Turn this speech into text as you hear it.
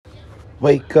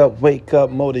Wake up,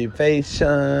 motivation.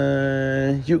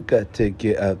 You got to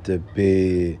get out the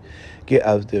bed. Get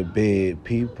out the bed,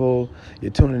 people. You're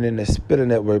tuning in to Spitter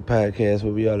Network Podcast,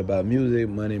 where we all about music,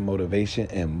 money, motivation,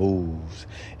 and moves.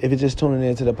 If you're just tuning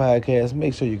into the podcast,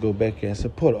 make sure you go back and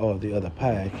support all the other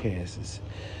podcasts.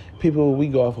 People, we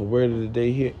go off a word of the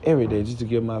day here every day just to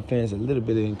give my fans a little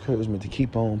bit of encouragement to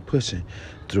keep on pushing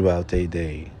throughout their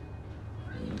day.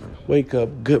 Wake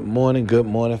up, good morning,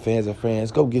 fans and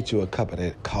friends. Go get you a cup of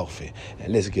that coffee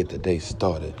and let's get the day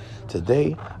started.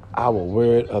 Today, our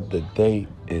word of the day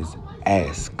is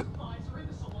ask.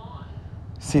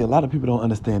 See, a lot of people don't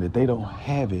understand that they don't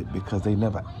have it because they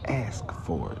never ask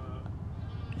for it.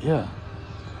 Yeah.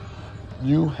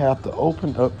 You have to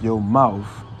open up your mouth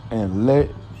and let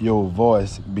your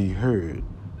voice be heard.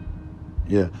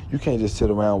 Yeah, you can't just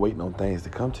sit around waiting on things to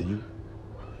come to you.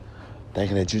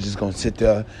 Thinking that you're just going to sit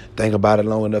there, think about it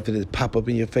long enough to just pop up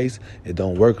in your face. It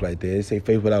don't work like that. They say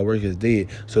faith without work is dead.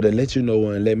 So they let you know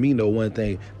and let me know one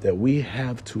thing, that we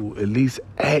have to at least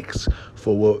ask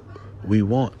for what we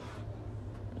want.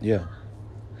 Yeah.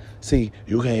 See,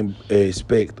 you can't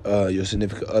expect your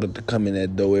significant other to come in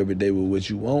that door every day with what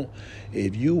you want.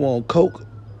 If you want Coke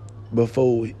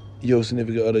before your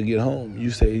significant other get home, you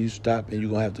say you stop and you're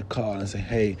going to have to call and say,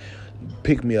 hey,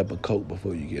 pick me up a Coke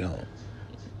before you get home.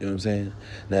 You know what I'm saying?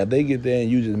 Now, if they get there and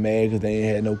you just mad because they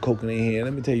ain't had no Coke in their hand,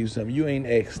 let me tell you something. You ain't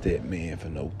asked that man for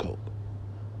no Coke.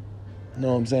 You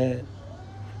know what I'm saying?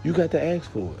 You got to ask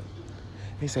for it.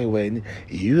 They say, well,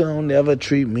 you don't never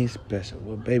treat me special.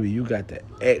 Well, baby, you got to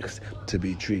ask to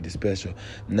be treated special.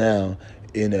 Now,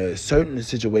 in a certain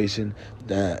situation,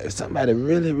 if somebody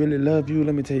really, really love you,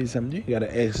 let me tell you something. You ain't got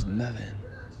to ask nothing.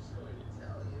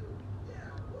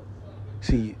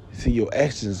 See, your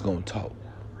actions going to talk.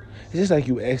 It's just like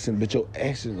you asking, but your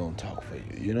actions gonna talk for you.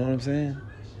 You know what I'm saying?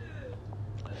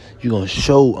 I'm gonna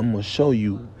show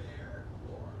you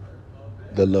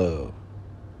the love.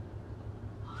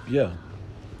 Yeah.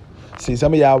 See,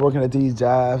 some of y'all working at these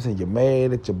jobs and you're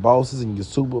mad at your bosses and your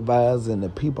supervisors and the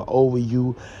people over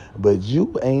you, but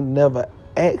you ain't never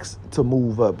asked to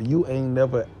move up. You ain't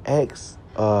never asked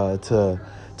to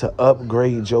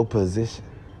upgrade your position.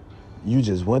 You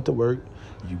just went to work,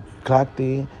 you clocked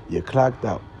in, you clocked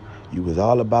out. You was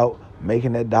all about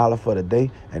making that dollar for the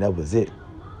day, and that was it.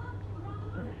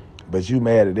 But you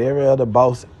mad at every other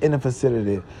boss in the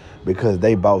facility because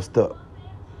they bossed up.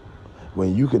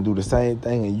 When you can do the same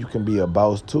thing and you can be a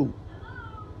boss too.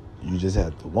 You just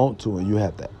have to want to, and you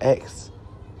have to ask,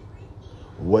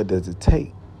 what does it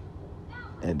take?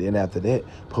 And then after that,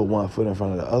 put one foot in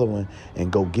front of the other one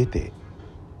and go get that.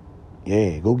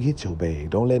 Yeah, go get your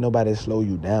bag. Don't let nobody slow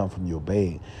you down from your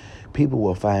bag. People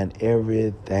will find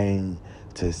everything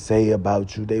to say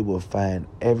about you. They will find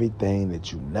everything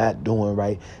that you're not doing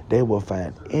right. They will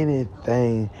find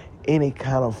anything, any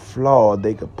kind of flaw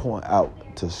they could point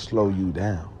out to slow you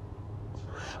down.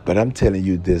 But I'm telling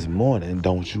you this morning,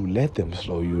 don't you let them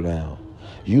slow you down.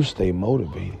 You stay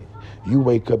motivated. You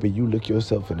wake up and you look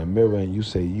yourself in the mirror and you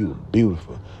say, you're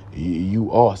beautiful. You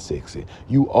are sexy.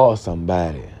 You are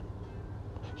somebody.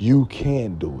 You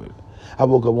can do it. I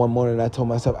woke up one morning and I told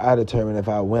myself I determined if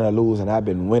I win or lose, and I've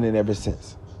been winning ever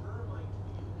since.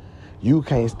 You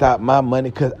can't stop my money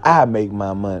because I make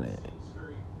my money.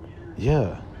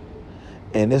 Yeah.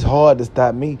 And it's hard to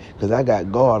stop me because I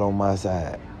got God on my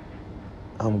side.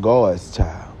 I'm God's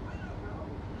child.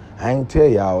 I ain't tell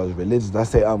y'all I was religious. I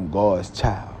say I'm God's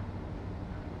child.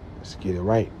 Let's get it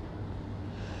right.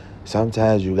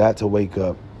 Sometimes you got to wake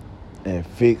up and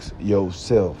fix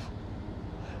yourself.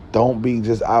 Don't be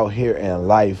just out here in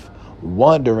life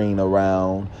wandering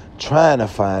around trying to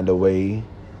find a way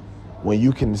when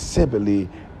you can simply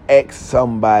ask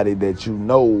somebody that you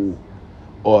know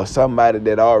or somebody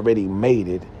that already made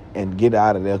it and get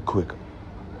out of there quicker.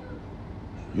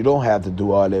 You don't have to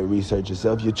do all that research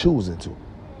yourself. You're choosing to.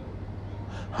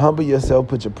 Humble yourself,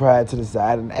 put your pride to the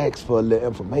side, and ask for a little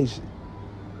information.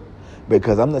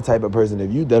 Because I'm the type of person,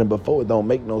 if you've done it before, it don't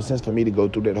make no sense for me to go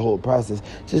through that whole process.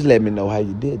 Just let me know how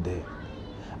you did that.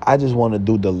 I just want to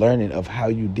do the learning of how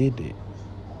you did it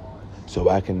so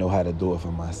I can know how to do it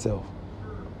for myself.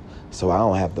 So I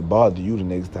don't have to bother you the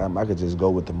next time. I could just go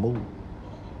with the move.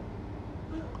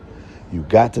 You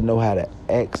got to know how to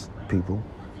ask people.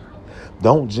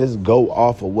 Don't just go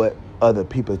off of what other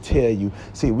people tell you.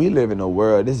 See, we live in a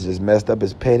world, this is just messed up,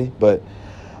 it's petty, but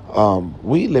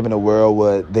we live in a world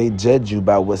where they judge you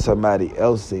by what somebody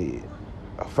else said.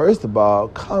 First of all,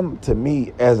 come to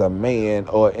me as a man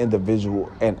or individual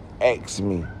and ask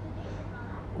me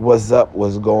what's up,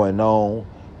 what's going on.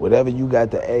 Whatever you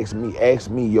got to ask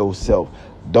me yourself.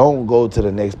 Don't go to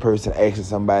the next person asking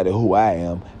somebody who I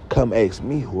am. come ask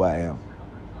me who I am.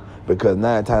 Because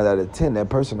 9 times out of 10, that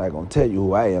person not going to tell you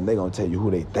who I am. They're going to tell you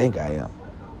who they think I am.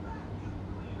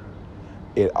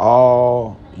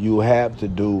 All you have to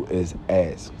do is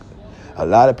ask. A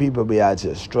lot of people be out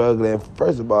here struggling.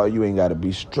 First of all, you ain't got to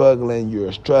be struggling.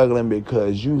 You're struggling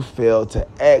because you failed to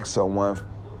ask someone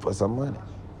for some money.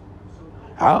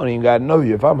 I don't even got to know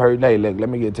you. If I'm hurting, hey, look, let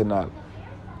me get $10.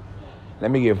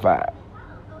 Let me get 5.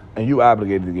 And you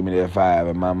obligated to give me that 5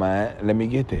 in my mind. Let me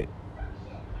get that.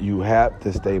 You have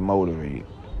to stay motivated,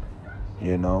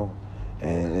 you know,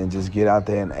 and just get out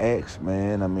there and ask,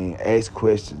 man. I mean, ask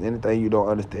questions. Anything you don't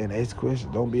understand, ask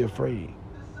questions. Don't be afraid.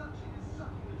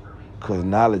 Because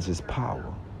knowledge is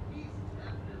power.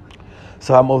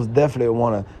 So I most definitely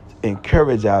want to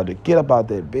encourage y'all to get up out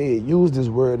that bed. Use this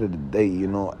word of the day, you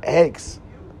know. Ask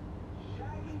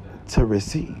to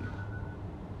receive.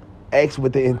 Ask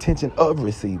with the intention of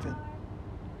receiving.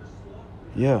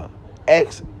 Yeah.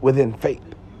 Ask within faith.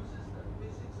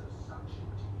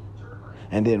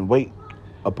 And then wait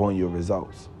upon your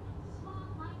results.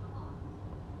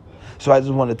 So I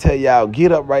just want to tell y'all,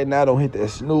 get up right now. Don't hit that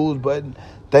snooze button.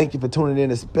 Thank you for tuning in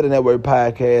to Spitting That Word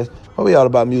Podcast, where we all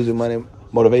about music, money,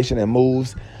 motivation, and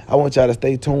moves. I want y'all to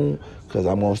stay tuned because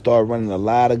I'm going to start running a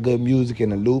lot of good music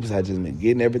in the loops. I just been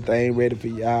getting everything ready for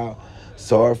y'all.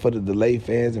 Sorry for the delay,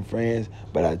 fans and friends,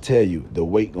 but I tell you, the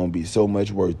wait going to be so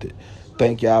much worth it.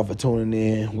 Thank y'all for tuning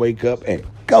in. Wake up and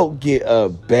go get a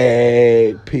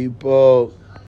bag, people.